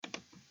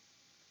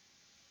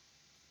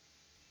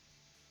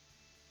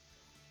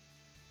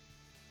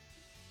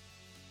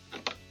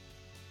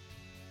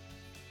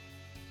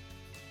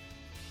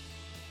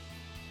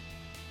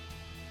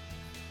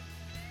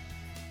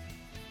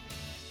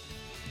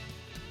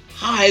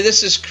Hi,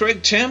 this is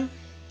Craig Tim,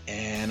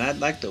 and I'd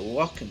like to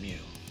welcome you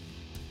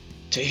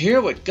to hear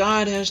what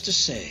God has to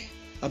say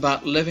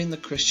about living the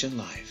Christian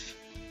life.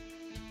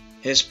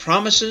 His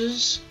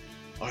promises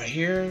are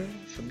here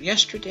from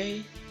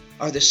yesterday,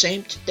 are the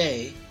same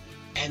today,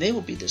 and they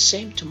will be the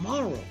same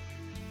tomorrow.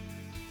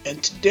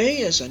 And today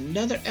is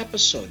another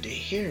episode to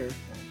hear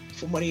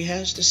from what He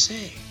has to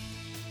say.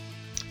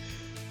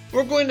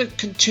 We're going to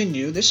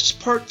continue. This is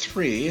part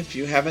 3. If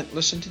you haven't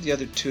listened to the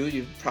other 2,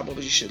 you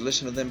probably should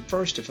listen to them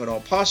first if at all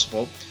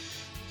possible.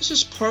 This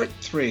is part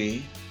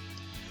 3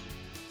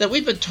 that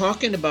we've been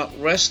talking about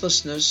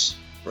restlessness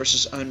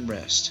versus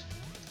unrest.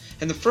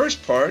 In the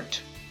first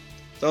part,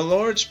 the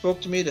Lord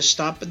spoke to me to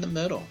stop in the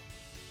middle.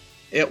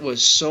 It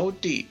was so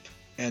deep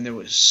and there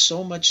was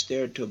so much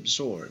there to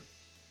absorb.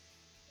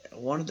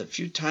 One of the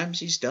few times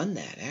He's done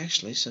that,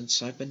 actually,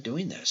 since I've been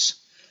doing this,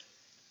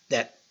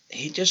 that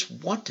He just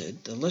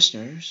wanted the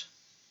listeners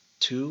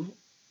to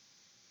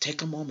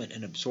take a moment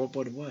and absorb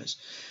what it was.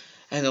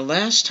 And the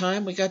last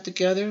time we got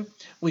together,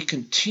 we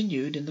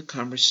continued in the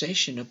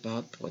conversation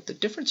about what the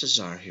differences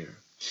are here.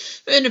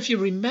 And if you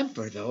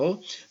remember,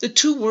 though, the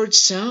 2 words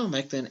sound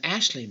like they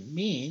actually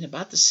mean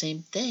about the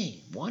same thing.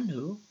 One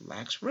who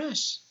lacks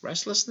rest.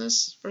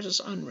 Restlessness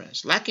versus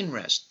unrest. Lacking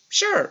rest.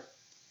 Sure.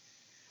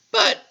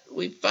 But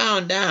we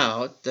found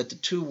out that the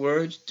 2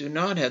 words do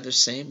not have the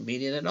same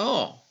meaning at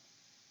all.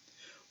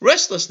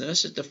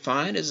 Restlessness is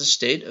defined as a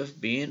state of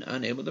being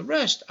unable to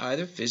rest,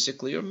 either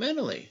physically or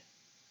mentally.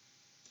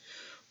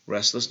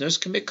 Restlessness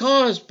can be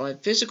caused by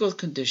physical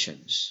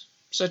conditions,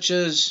 such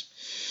as,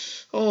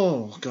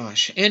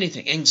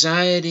 anything.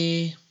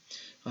 Anxiety,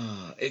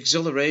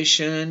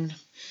 exhilaration,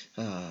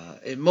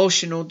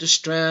 emotional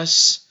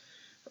distress,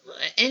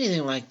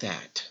 anything like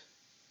that.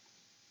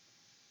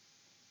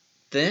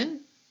 Then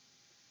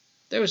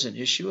there was an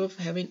issue of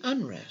having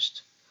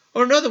unrest.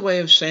 Or another way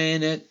of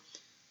saying it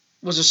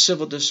was a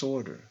civil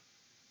disorder.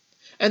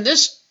 And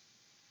this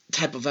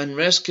type of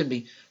unrest can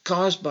be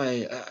caused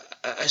by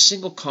a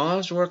single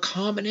cause or a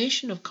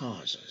combination of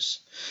causes.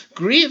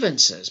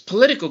 Grievances,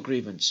 political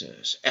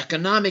grievances,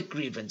 economic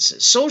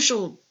grievances,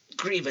 social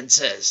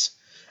grievances,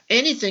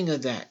 anything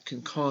of that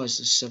can cause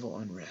the civil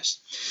unrest.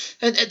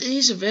 And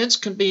these events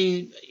can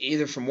be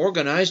either from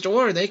organized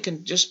or they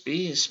can just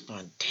be a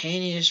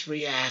spontaneous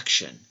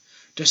reaction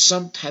to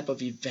some type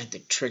of event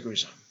that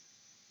triggers them.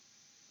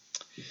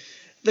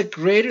 The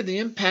greater the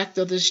impact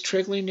of this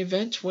triggering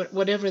event,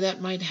 whatever that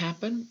might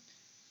happen,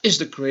 is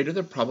the greater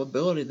the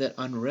probability that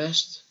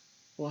unrest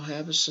will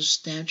have a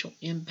substantial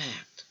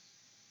impact.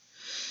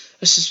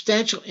 A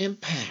substantial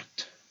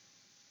impact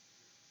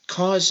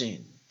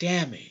causing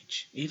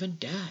damage, even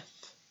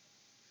death.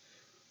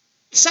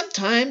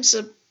 Sometimes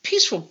a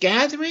peaceful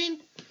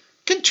gathering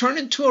can turn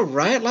into a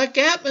riot-like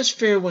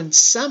atmosphere when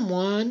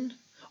someone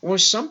or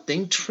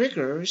something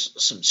triggers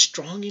some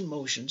strong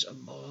emotions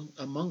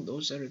among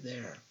those that are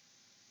there.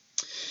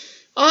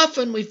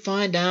 Often we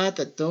find out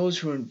that those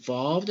who are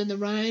involved in the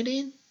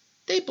rioting,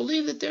 they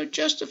believe that they're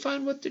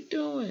justifying what they're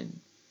doing,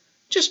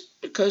 just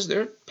because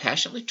they're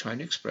passionately trying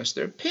to express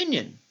their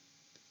opinion.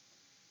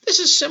 This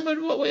is similar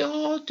to what we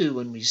all do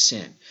when we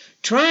sin,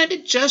 trying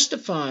to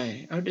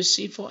justify our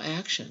deceitful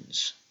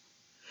actions.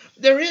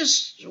 There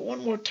is one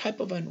more type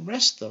of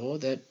unrest, though,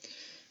 that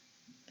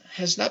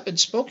has not been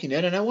spoken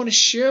yet, and I want to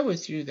share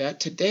with you that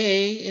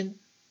today. And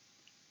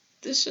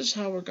this is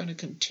how we're going to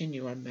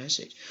continue our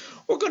message.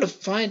 We're going to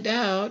find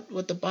out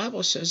what the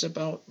Bible says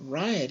about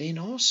rioting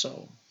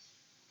also.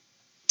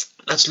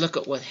 Let's look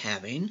at what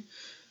having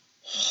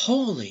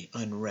holy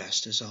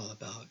unrest is all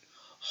about.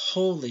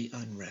 Holy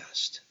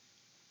unrest.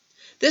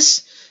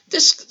 This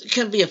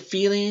can be a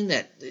feeling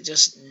that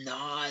just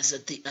gnaws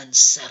at the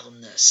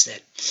unsettledness,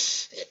 that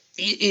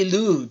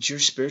eludes your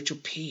spiritual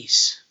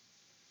peace.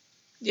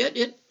 Yet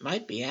it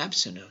might be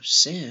absent of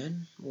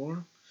sin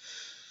or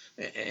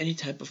any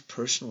type of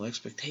personal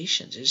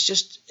expectations. It's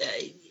just,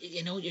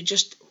 you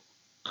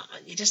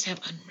just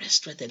have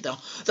unrest with it.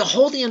 The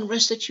holy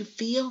unrest that you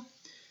feel,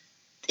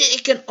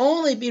 it can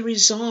only be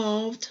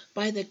resolved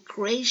by the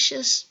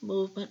gracious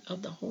movement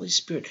of the Holy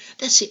Spirit.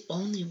 That's the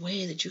only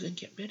way that you can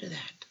get rid of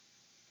that.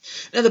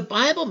 Now, the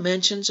Bible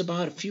mentions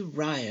about a few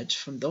riots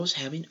from those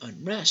having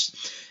unrest,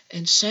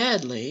 and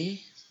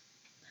sadly,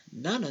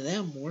 none of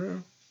them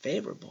were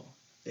favorable.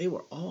 They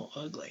were all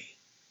ugly.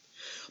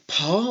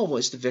 Paul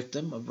was the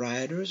victim of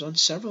rioters on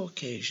several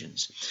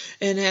occasions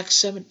in Acts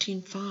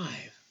 17:5.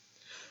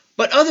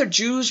 But other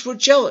Jews were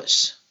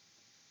jealous.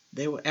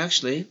 They were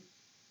actually,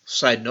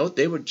 side note,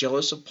 they were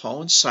jealous of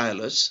Paul and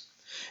Silas,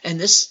 and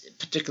this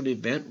particular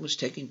event was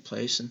taking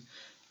place in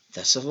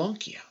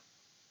Thessalonica.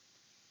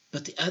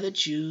 But the other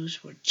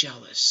Jews were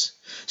jealous.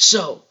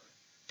 So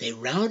they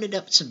rounded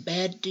up some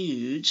bad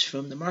dudes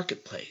from the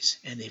marketplace,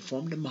 and they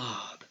formed a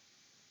mob.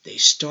 They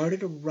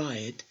started a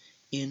riot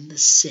in the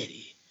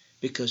city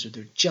because of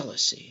their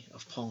jealousy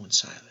of Paul and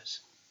Silas.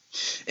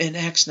 In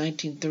Acts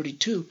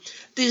 19:32,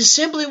 the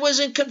assembly was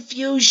in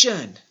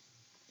confusion.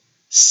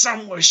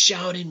 Some were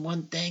shouting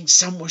one thing,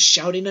 some were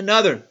shouting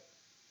another.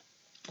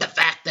 The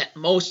fact that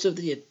most of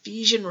the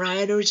Ephesian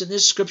writers in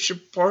this scripture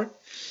part,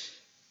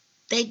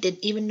 they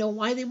didn't even know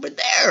why they were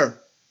there.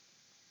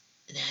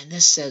 And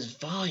this says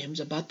volumes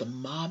about the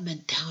mob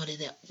mentality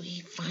that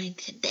we find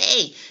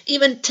today,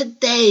 even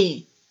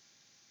today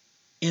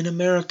in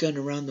America and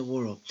around the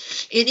world.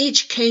 In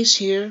each case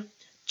here,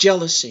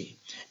 jealousy,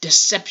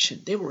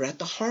 deception, they were at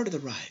the heart of the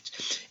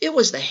riots. It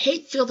was the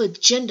hate-filled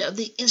agenda of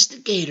the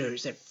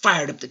instigators that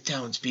fired up the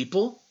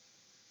townspeople.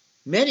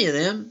 Many of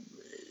them,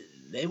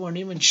 they weren't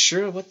even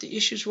sure what the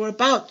issues were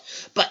about.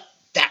 But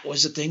that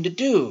was the thing to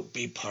do,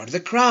 be part of the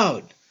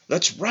crowd.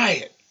 Let's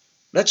riot.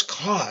 Let's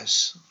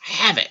cause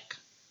havoc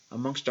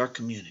amongst our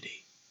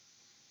community.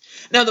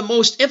 Now, the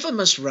most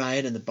infamous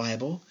riot in the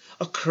Bible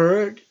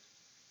occurred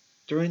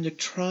during the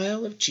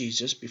trial of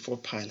Jesus before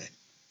Pilate.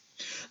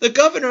 The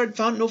governor had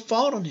found no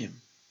fault on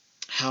him.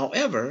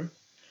 However,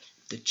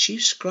 the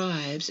chief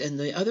scribes and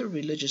the other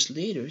religious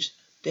leaders,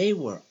 they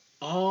were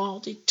all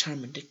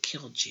determined to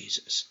kill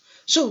Jesus.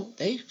 So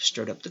they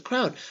stirred up the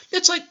crowd.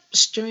 It's like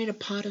stirring a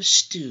pot of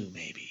stew,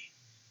 maybe.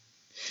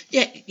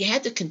 Yet you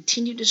had to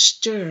continue to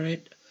stir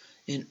it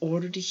in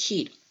order to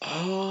heat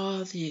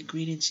all the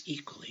ingredients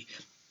equally.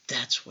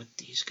 That's what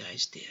these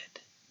guys did.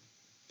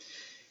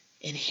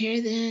 And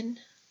here then,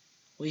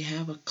 we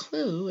have a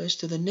clue as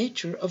to the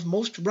nature of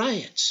most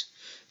riots.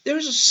 There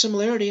is a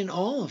similarity in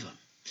all of them.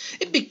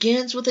 It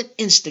begins with an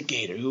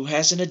instigator who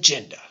has an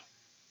agenda.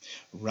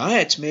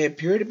 Riots may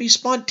appear to be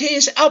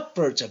spontaneous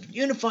outbursts of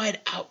unified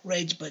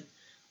outrage, but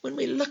when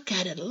we look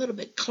at it a little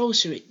bit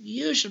closer, it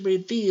usually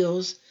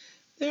reveals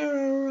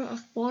there are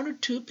one or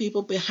two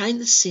people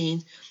behind the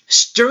scenes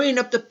stirring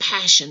up the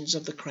passions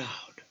of the crowd.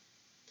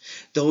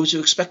 Those who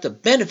expect a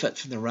benefit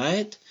from the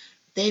riot,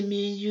 they may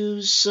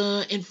use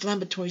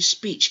inflammatory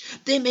speech.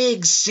 They may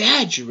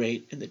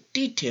exaggerate in the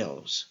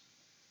details.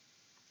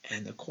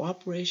 And the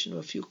cooperation of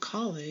a few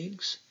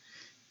colleagues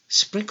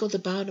sprinkled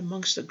about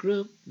amongst the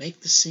group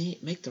make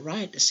the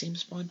riot to seem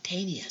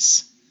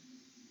spontaneous.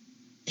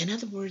 In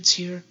other words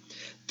here,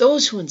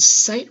 those who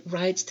incite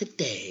riots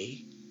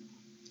today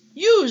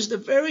use the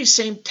very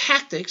same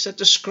tactics that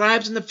the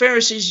scribes and the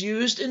Pharisees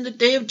used in the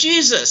day of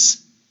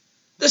Jesus.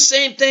 The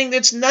same thing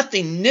that's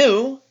nothing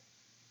new.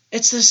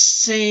 It's the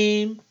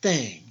same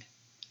thing.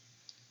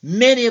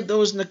 Many of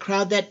those in the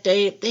crowd that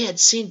day, they had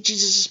seen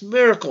Jesus'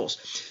 miracles.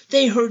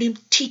 They heard him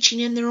teaching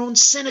in their own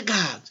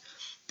synagogues.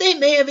 They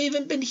may have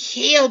even been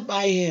healed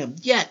by him.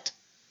 Yet,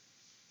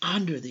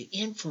 under the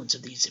influence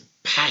of these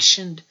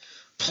impassioned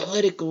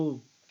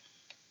political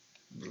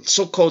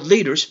so-called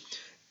leaders,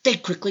 they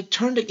quickly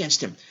turned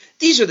against him.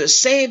 These are the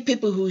same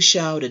people who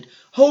shouted,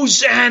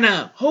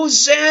 "Hosanna!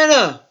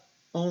 Hosanna!"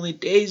 only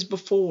days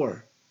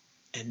before.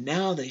 And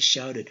now they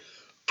shouted,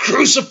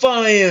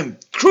 "Crucify him!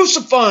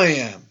 Crucify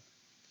him!"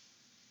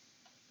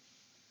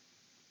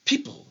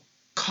 People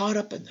caught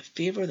up in the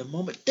fever of the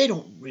moment, they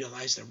don't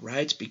realize the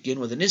riots begin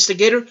with an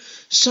instigator,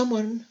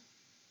 someone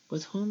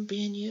with whom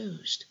being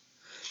used.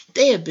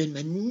 They have been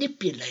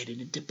manipulated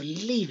into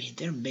believing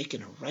they're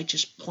making a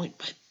righteous point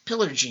by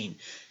pillaging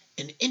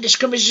and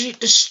indiscriminately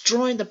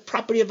destroying the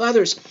property of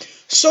others.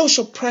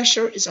 Social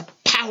pressure is a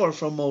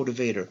powerful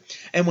motivator.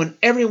 And when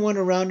everyone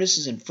around us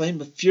is inflamed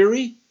with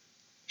fury,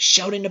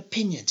 shouting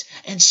opinions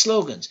and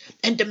slogans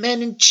and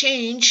demanding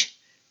change,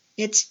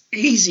 it's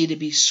easy to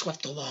be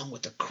swept along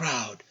with the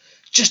crowd,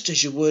 just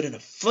as you would in a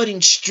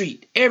flooding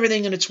street.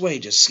 Everything in its way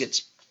just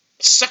gets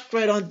sucked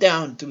right on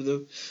down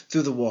through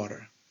the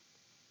water.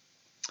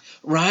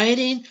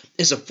 Rioting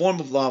is a form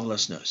of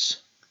lawlessness,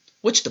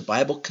 which the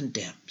Bible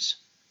condemns.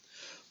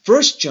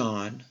 1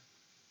 John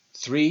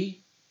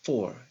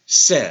 3:4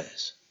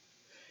 says,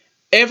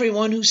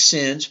 "Everyone who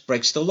sins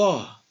breaks the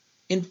law."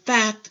 In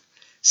fact,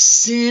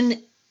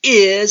 sin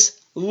is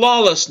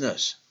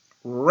lawlessness.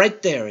 Right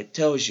there it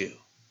tells you.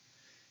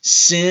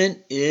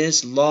 Sin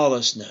is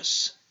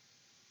lawlessness.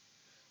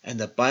 And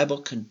the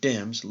Bible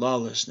condemns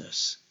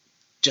lawlessness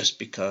just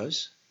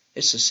because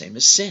it's the same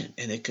as sin,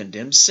 and it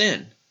condemns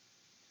sin.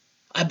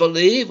 I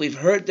believe we've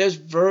heard this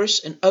verse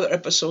in other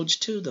episodes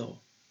too, though.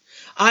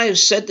 I have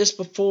said this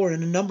before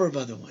in a number of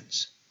other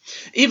ones.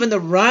 Even the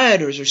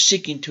rioters are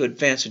seeking to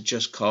advance a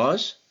just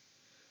cause,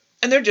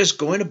 and they're just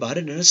going about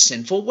it in a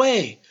sinful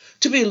way.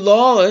 To be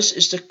lawless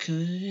is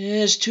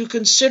to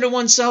consider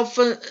oneself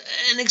an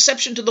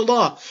exception to the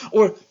law,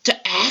 or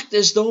to act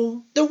as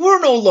though there were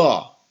no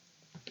law.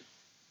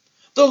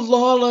 The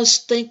lawless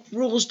think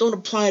rules don't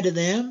apply to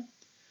them,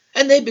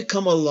 and they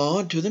become a law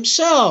unto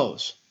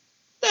themselves.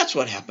 That's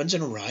what happens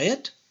in a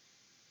riot.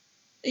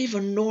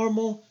 Even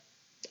normal,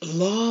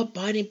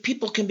 law-abiding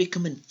people can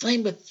become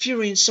inflamed with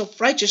fury and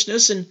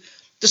self-righteousness and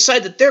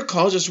decide that their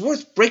cause is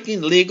worth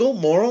breaking legal,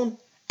 moral,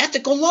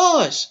 ethical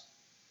laws.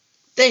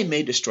 They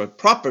may destroy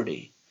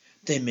property.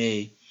 They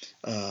may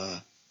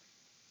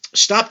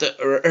stop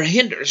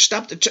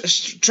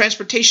the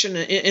transportation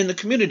in the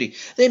community.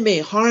 They may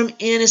harm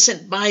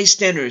innocent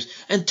bystanders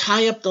and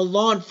tie up the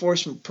law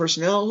enforcement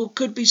personnel who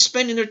could be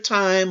spending their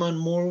time on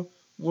more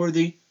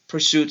worthy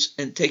pursuits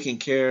and taking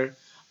care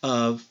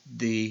of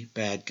the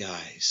bad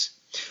guys.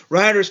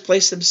 Rioters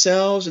place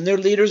themselves and their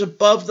leaders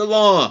above the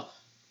law.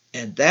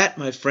 And that,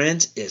 my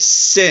friends, is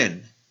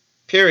sin.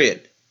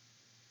 Period.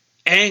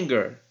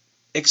 Anger,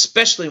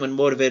 especially when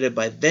motivated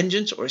by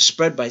vengeance or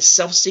spread by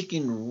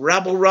self-seeking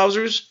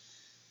rabble-rousers,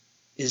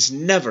 is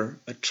never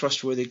a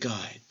trustworthy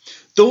guide.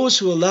 Those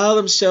who allow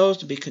themselves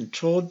to be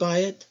controlled by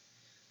it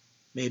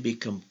may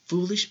become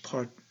foolish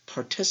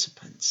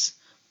participants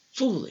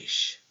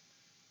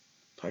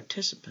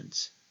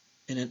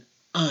in an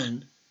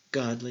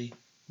ungodly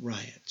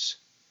riots.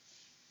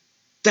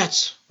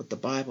 That's what the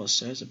Bible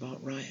says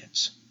about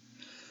riots.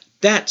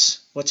 That's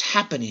what's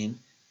happening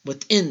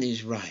within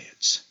these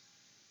riots.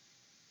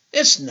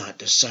 It's not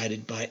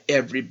decided by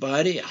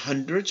everybody,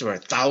 hundreds or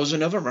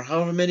 1,000 of them, or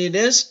however many it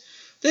is.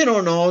 They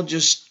don't all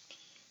just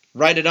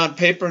write it on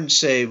paper and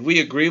say, we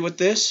agree with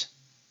this.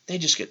 They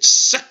just get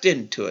sucked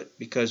into it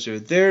because they're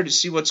there to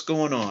see what's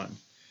going on.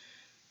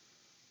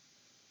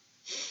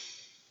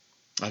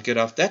 I'll get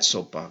off that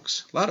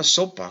soapbox. A lot of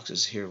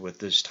soapboxes here with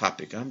this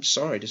topic, I'm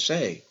sorry to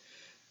say.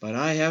 But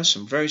I have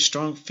some very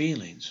strong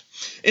feelings.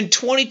 In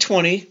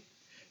 2020,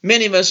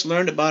 many of us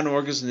learned about an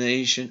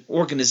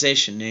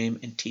organization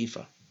named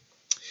Antifa.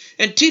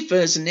 Antifa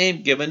is a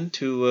name given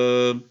to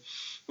a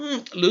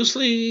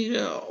loosely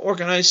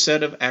organized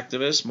set of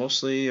activists,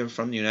 mostly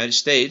from the United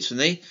States, and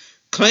they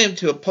claim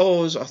to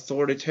oppose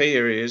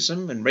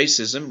authoritarianism and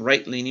racism,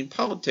 right-leaning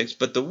politics.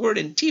 But the word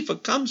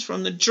Antifa comes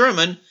from the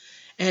German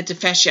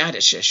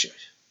anti-fascism.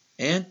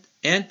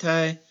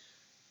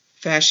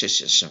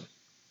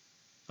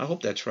 I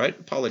hope that's right.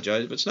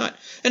 Apologize if it's not.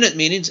 And it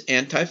means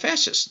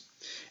anti-fascist.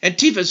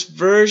 Antifa's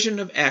version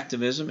of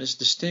activism is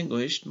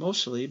distinguished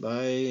mostly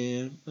by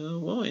a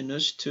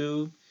willingness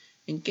to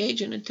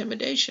engage in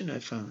intimidation, I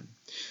found.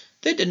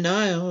 They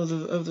deny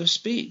of the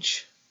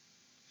speech.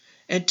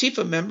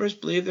 Antifa members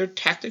believe their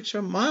tactics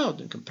are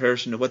mild in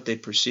comparison to what they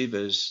perceive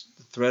as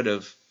the threat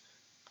of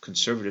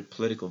conservative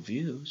political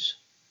views.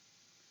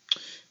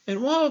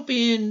 And while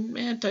being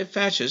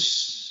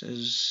anti-fascist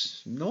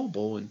is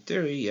noble in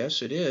theory,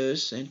 yes it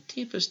is,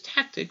 Antifa's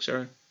tactics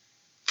are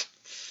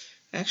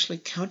actually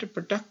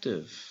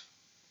counterproductive,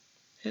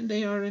 and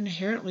they are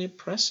inherently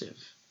oppressive.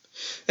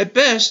 At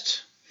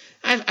best,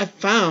 I've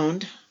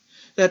found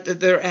that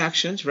their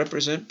actions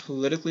represent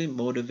politically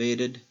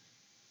motivated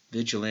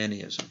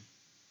vigilantism.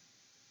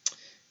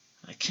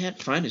 I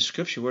can't find a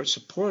scripture where it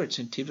supports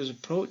Antifa's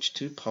approach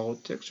to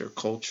politics or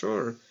culture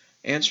or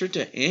answer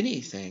to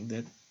anything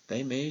that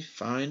they may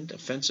find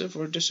offensive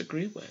or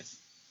disagree with.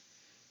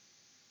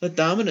 The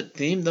dominant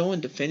theme, though,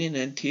 in defending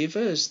Antifa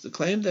is the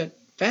claim that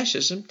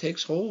fascism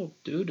takes hold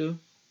due to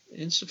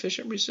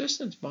insufficient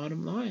resistance,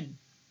 bottom line.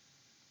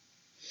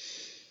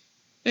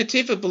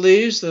 Antifa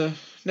believes the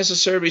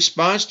necessary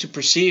response to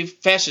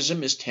perceived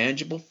fascism is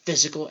tangible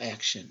physical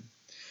action,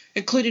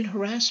 including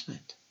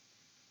harassment.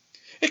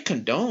 It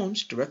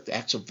condones direct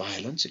acts of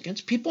violence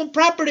against people and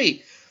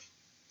property.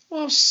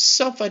 While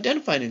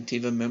self-identified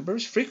Antifa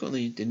members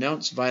frequently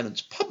denounce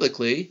violence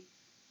publicly,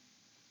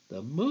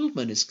 the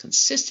movement is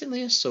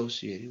consistently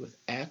associated with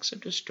acts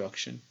of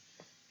destruction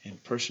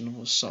and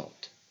personal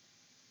assault.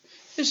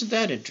 Isn't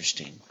that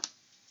interesting?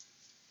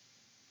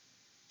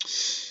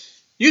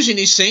 Using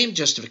these same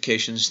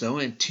justifications, though,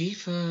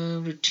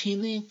 Antifa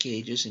routinely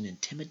engages in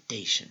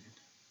intimidation.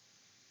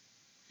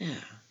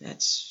 Yeah,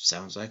 that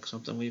sounds like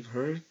something we've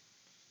heard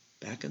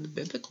back in the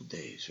biblical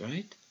days,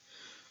 right?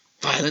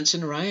 Violence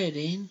and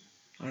rioting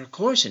are, of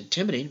course,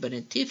 intimidating, but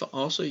Antifa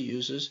also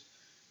uses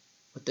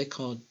what they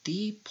call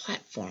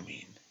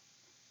deplatforming.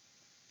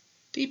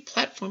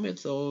 Deplatforming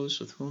of those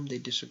with whom they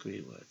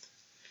disagree with.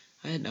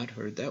 I had not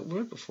heard that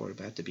word before,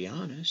 but to be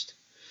honest.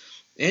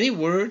 Any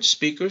words,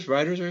 speakers,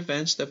 writers, or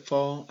events that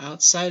fall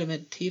outside of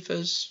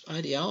Antifa's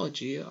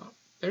ideology,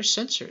 they're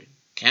censored,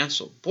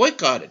 canceled,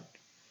 boycotted,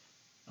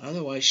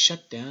 otherwise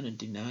shut down and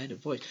denied a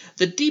voice.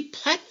 The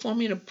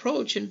deplatforming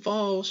approach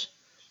involves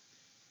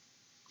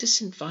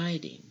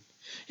disinviting.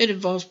 It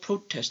involves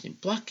protesting,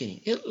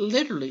 blocking, it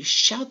literally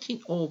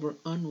shouting over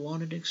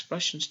unwanted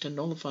expressions to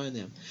nullify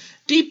them.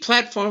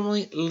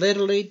 Deplatforming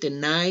literally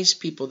denies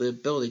people the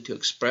ability to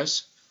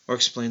express or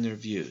explain their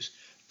views.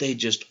 They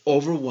just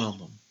overwhelm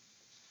them.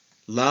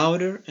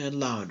 Louder and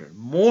louder.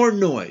 More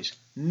noise.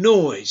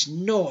 Noise,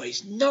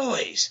 noise,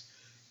 noise.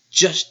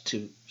 Just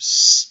to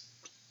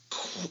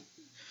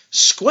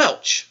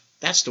squelch.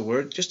 That's the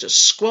word. Just to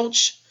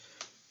squelch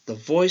the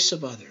voice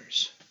of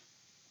others.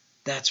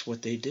 That's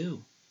what they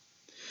do.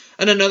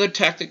 And another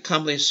tactic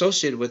commonly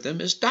associated with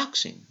them is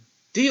doxing.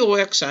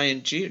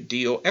 D-O-X-I-N-G or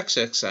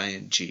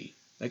D-O-X-X-I-N-G.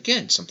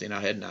 Again, something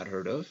I had not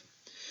heard of.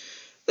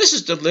 This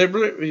is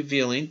deliberately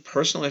revealing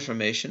personal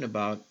information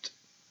about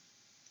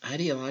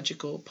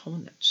ideological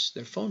opponents,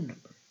 their phone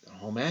number, their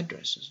home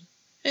addresses,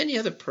 any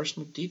other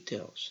personal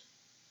details.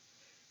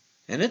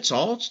 And it's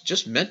all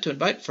just meant to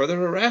invite further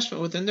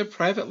harassment within their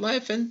private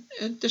life and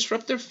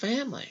disrupt their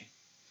family.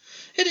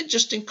 And it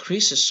just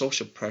increases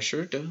social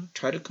pressure to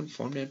try to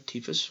conform to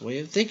Antifa's way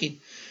of thinking.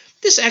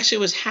 This actually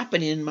was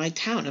happening in my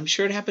town. I'm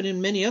sure it happened in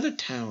many other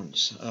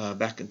towns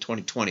back in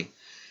 2020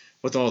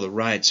 with all the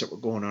riots that were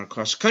going on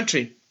across the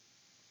country.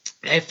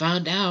 They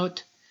found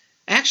out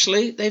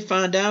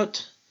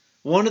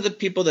one of the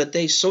people that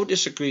they so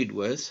disagreed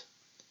with,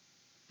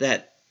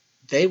 that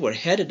they were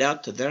headed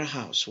out to their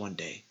house one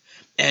day,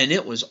 and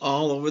it was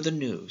all over the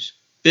news.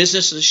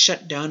 Businesses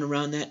shut down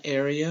around that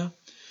area,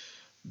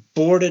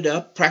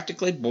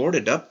 practically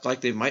boarded up,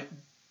 like they might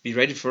be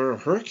ready for a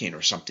hurricane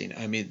or something.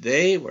 I mean,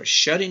 they were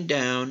shutting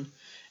down,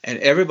 and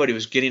everybody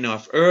was getting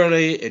off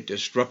early. It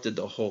disrupted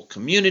the whole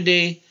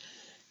community.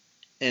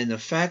 And the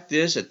fact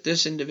is that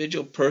this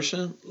individual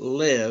person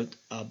lived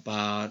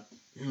about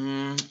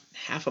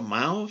half a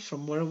mile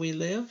from where we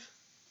live.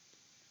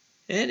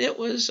 And it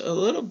was a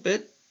little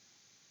bit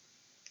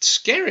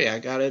scary, I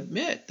got to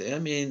admit. I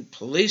mean,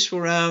 police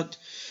were out.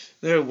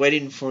 They were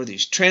waiting for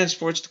these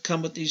transports to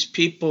come with these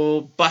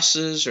people,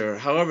 buses, or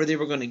however they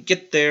were going to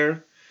get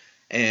there.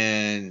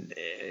 And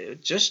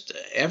just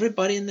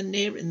everybody in the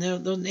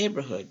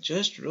neighborhood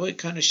just really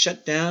kind of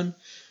shut down.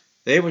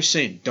 They were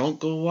saying, don't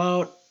go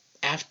out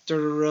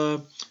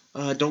after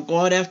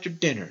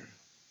dinner.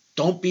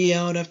 Don't be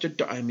out after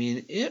dark. I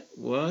mean, it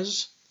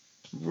was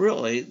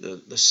really,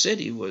 the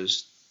city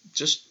was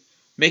just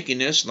making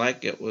this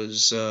like it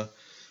was the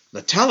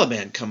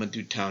Taliban coming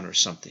through town or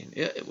something.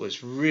 It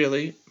was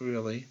really,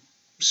 really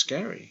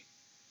scary.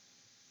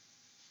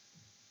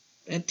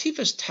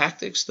 Antifa's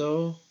tactics,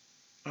 though,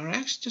 are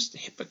actually just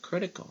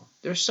hypocritical.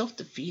 They're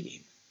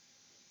self-defeating.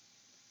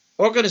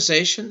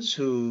 Organizations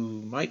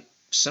who might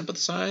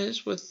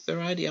sympathize with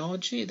their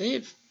ideology,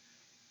 they've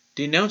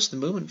denounced the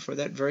movement for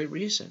that very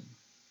reason.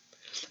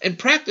 In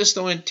practice,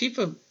 though,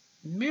 Antifa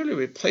merely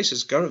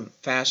replaces government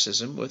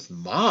fascism with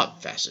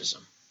mob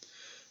fascism.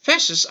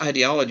 Fascist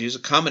ideology is a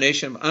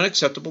combination of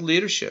unacceptable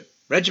leadership,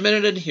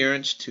 regimented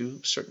adherence to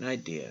certain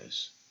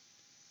ideas,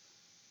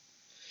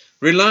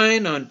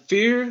 relying on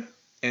fear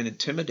and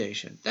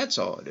intimidation. That's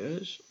all it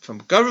is. From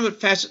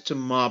government fascist to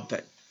mob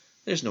fascist.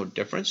 There's no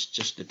difference,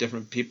 just the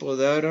different people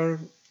that are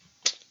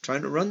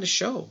trying to run the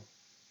show.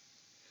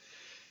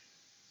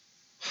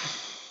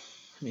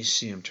 Let me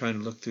see, I'm trying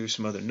to look through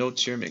some other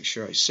notes here, make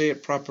sure I say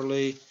it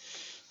properly.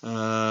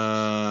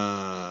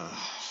 The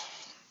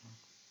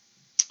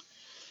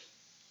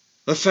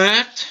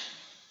fact,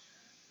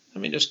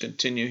 let me just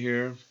continue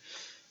here.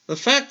 The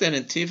fact that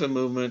Antifa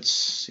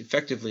movement's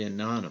effectively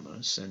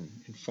anonymous and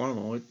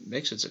informal, it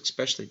makes it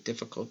especially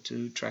difficult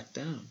to track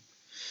down.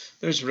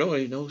 There's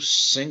really no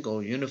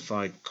single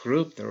unified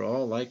group. They're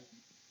all like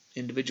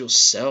individual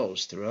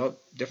cells throughout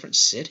different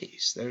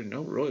cities. There's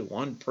no really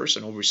one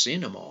person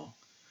overseeing them all.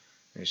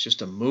 It's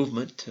just a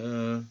movement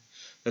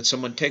that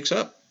someone takes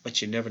up,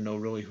 but you never know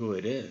really who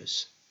it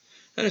is.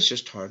 And it's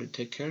just hard to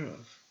take care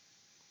of.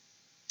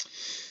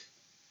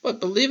 But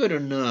believe it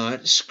or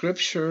not,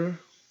 Scripture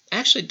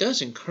actually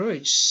does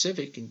encourage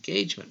civic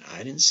engagement. I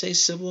didn't say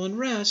civil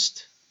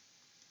unrest.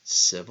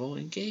 Civil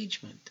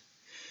engagement.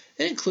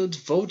 It includes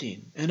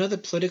voting and other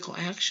political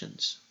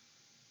actions.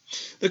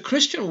 The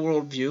Christian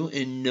worldview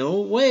in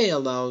no way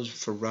allows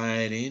for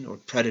rioting or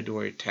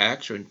predatory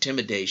attacks or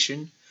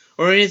intimidation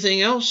or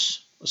anything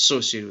else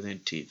associated with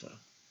Antifa.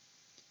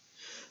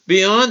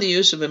 Beyond the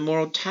use of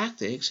immoral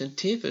tactics,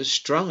 Antifa is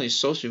strongly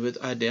associated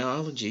with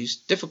ideologies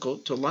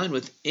difficult to align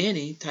with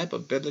any type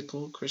of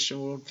biblical Christian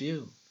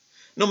worldview.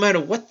 No matter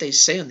what they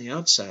say on the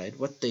outside,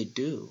 what they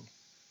do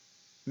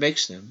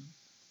makes them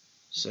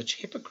such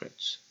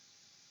hypocrites.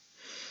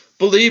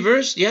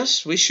 Believers,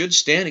 yes, we should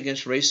stand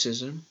against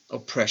racism,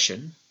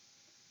 oppression,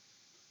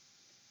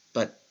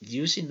 but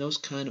using those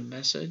kind of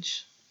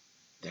message,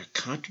 they're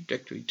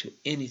contradictory to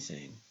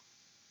anything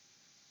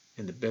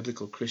in the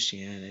biblical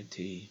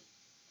Christianity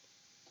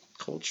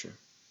culture.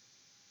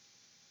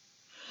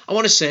 I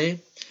want to say,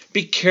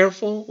 be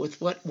careful with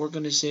what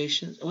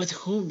organizations, with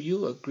whom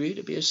you agree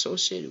to be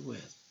associated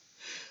with.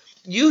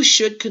 You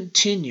should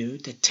continue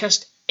to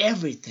test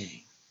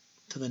everything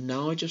to the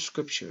knowledge of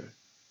Scripture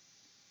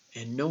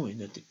and knowing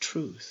that the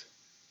truth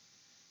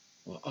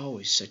will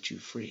always set you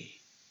free.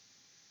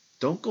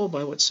 Don't go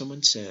by what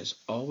someone says.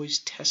 Always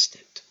test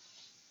it.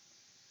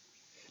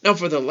 Now,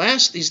 for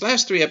these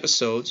last 3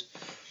 episodes,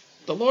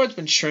 the Lord's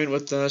been sharing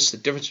with us the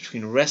difference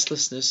between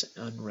restlessness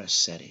and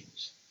unrest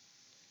settings.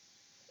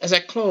 As I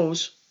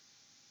close,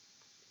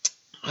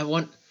 I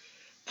want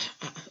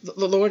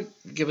the Lord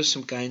give us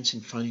some guidance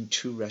in finding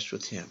true rest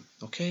with Him.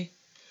 Okay?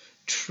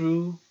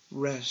 True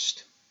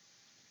rest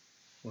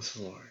with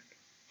the Lord.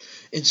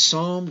 In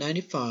Psalm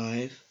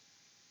 95,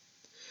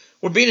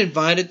 we're being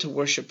invited to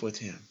worship with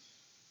Him.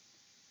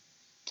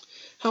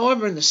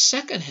 However, in the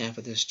second half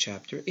of this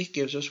chapter, it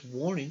gives us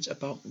warnings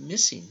about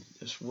missing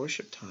this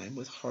worship time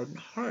with hardened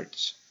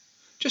hearts,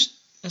 just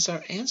as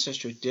our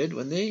ancestors did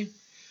when they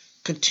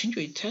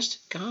continually tested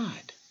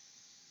God.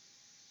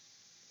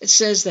 It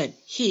says that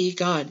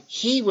God,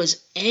 He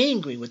was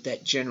angry with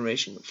that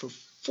generation for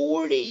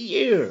 40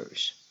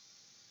 years.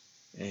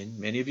 And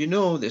many of you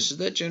know this is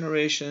that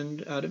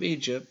generation out of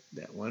Egypt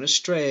that went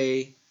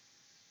astray,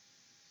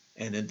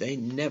 and then they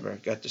never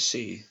got to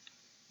see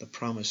the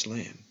promised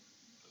land.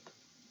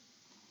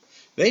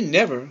 They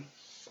never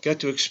got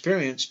to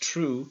experience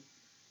true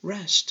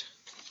rest.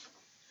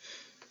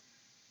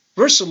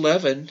 Verse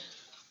 11,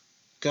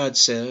 God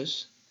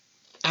says,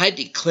 I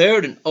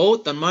declared an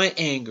oath on my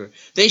anger.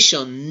 They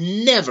shall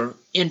never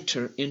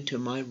enter into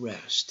my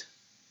rest.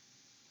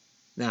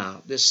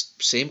 Now, this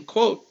same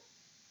quote,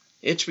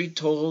 it's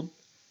retold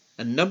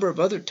a number of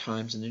other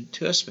times in the New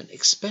Testament,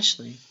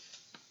 especially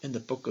in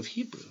the book of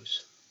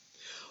Hebrews.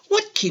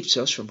 What keeps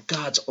us from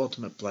God's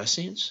ultimate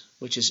blessings,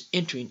 which is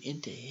entering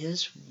into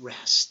his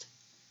rest?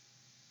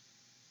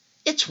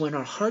 It's when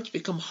our hearts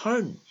become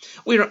hardened.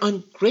 We are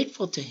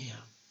ungrateful to him.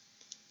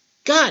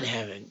 God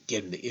hadn't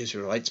given the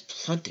Israelites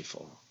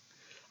plentiful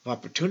of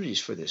opportunities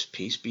for this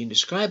peace being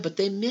described, but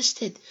they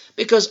missed it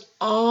because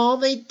all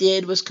they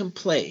did was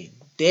complain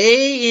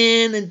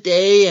day in and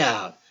day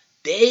out.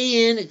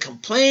 Day in and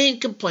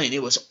complain.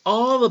 It was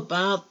all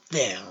about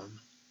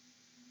them.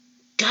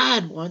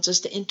 God wants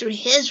us to enter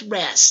his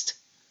rest.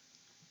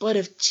 But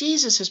if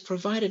Jesus has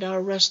provided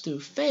our rest through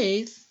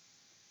faith,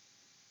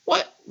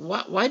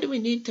 why do we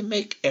need to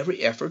make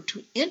every effort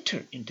to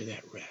enter into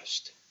that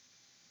rest?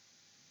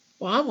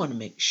 Well, I want to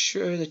make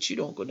sure that you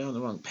don't go down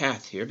the wrong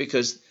path here,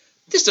 because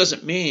this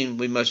doesn't mean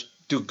we must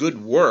do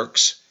good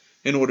works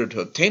in order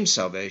to obtain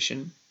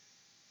salvation.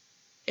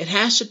 It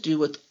has to do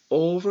with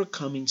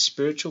overcoming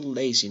spiritual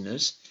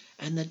laziness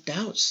and the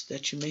doubts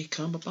that you may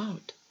come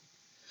about.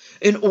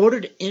 In order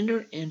to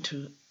enter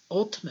into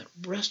ultimate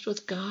rest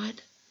with God,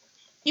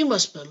 you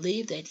must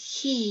believe that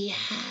he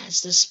has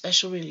this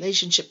special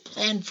relationship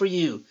planned for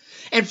you,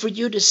 and for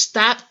you to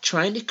stop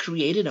trying to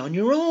create it on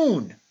your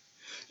own.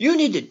 You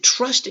need to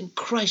trust in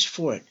Christ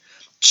for it.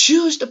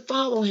 Choose to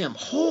follow him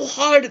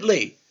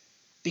wholeheartedly,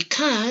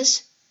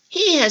 because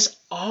he has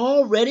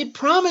already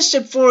promised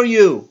it for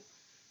you.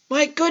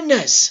 My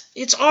goodness,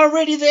 it's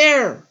already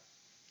there.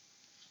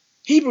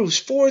 Hebrews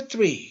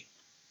 4:3.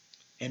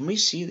 And we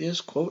see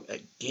this quote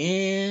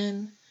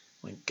again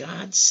when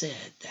God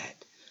said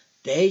that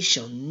they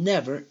shall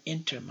never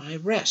enter my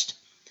rest.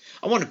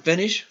 I want to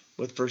finish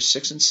with verse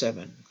 6 and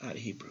 7 out of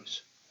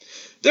Hebrews.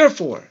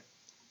 Therefore,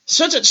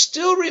 since it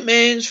still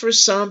remains for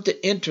some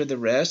to enter the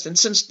rest, and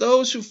since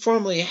those who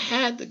formerly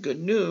had the good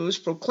news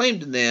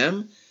proclaimed to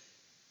them,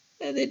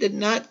 and they did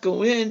not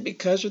go in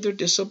because of their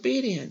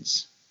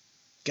disobedience,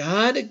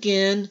 God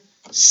again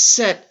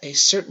set a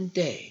certain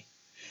day,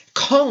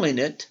 calling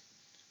it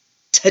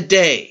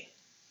today.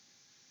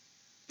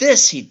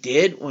 This he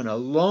did when a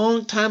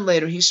long time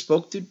later he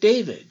spoke through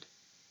David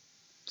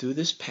through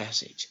this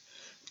passage.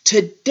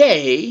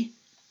 Today,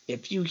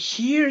 if you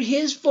hear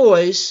his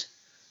voice,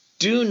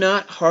 do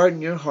not harden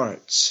your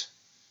hearts.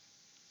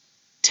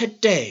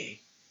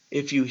 Today,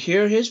 if you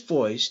hear his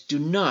voice, do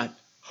not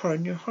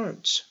harden your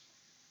hearts.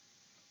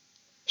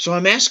 So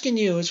I'm asking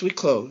you as we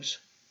close,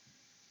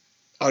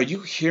 are you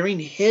hearing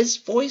his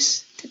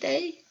voice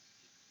today?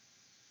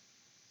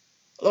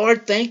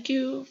 Lord, thank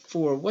you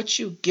for what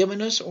you've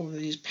given us over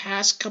these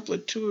past couple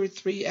of 2 or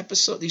 3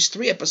 episodes, these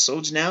 3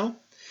 episodes now.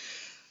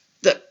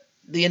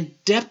 The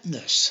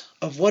in-depthness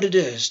of what it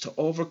is to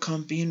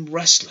overcome being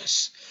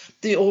restless,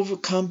 the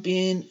overcome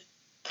being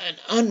an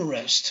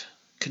unrest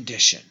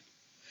condition,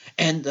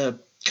 and the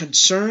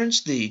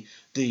concerns, the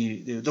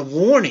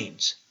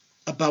warnings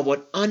about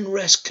what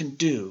unrest can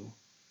do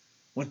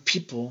when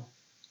people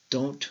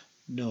don't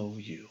know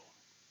you.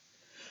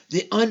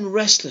 The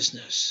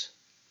unrestlessness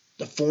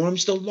that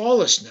forms the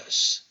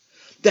lawlessness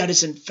that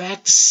is in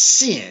fact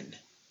sin,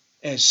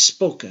 as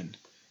spoken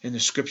in the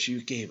scripture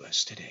you gave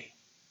us today.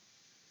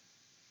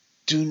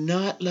 Do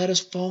not let us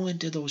fall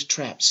into those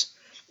traps.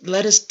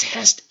 Let us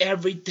test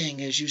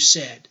everything, as you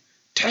said.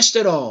 Test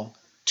it all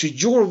to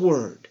your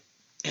word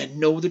and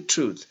know the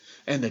truth,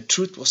 and the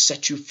truth will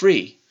set you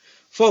free.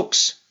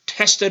 Folks,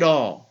 test it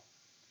all.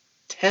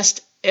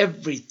 Test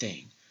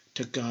everything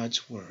to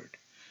God's word.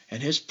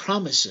 And his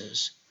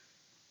promises,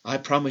 I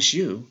promise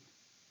you,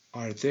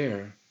 are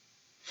there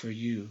for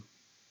you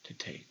to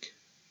take.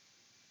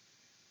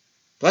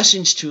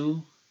 Blessings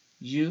to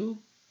you,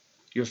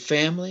 your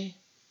family,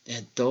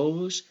 and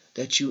those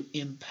that you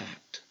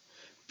impact.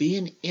 Be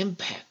an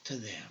impact to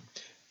them.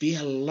 Be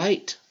a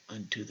light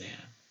unto them.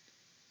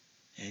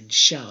 And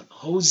shout,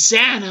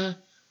 Hosanna,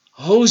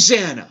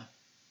 Hosanna,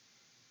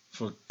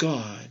 for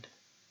God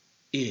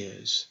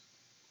is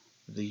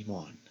the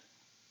one.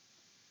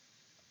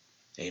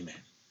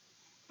 Amen.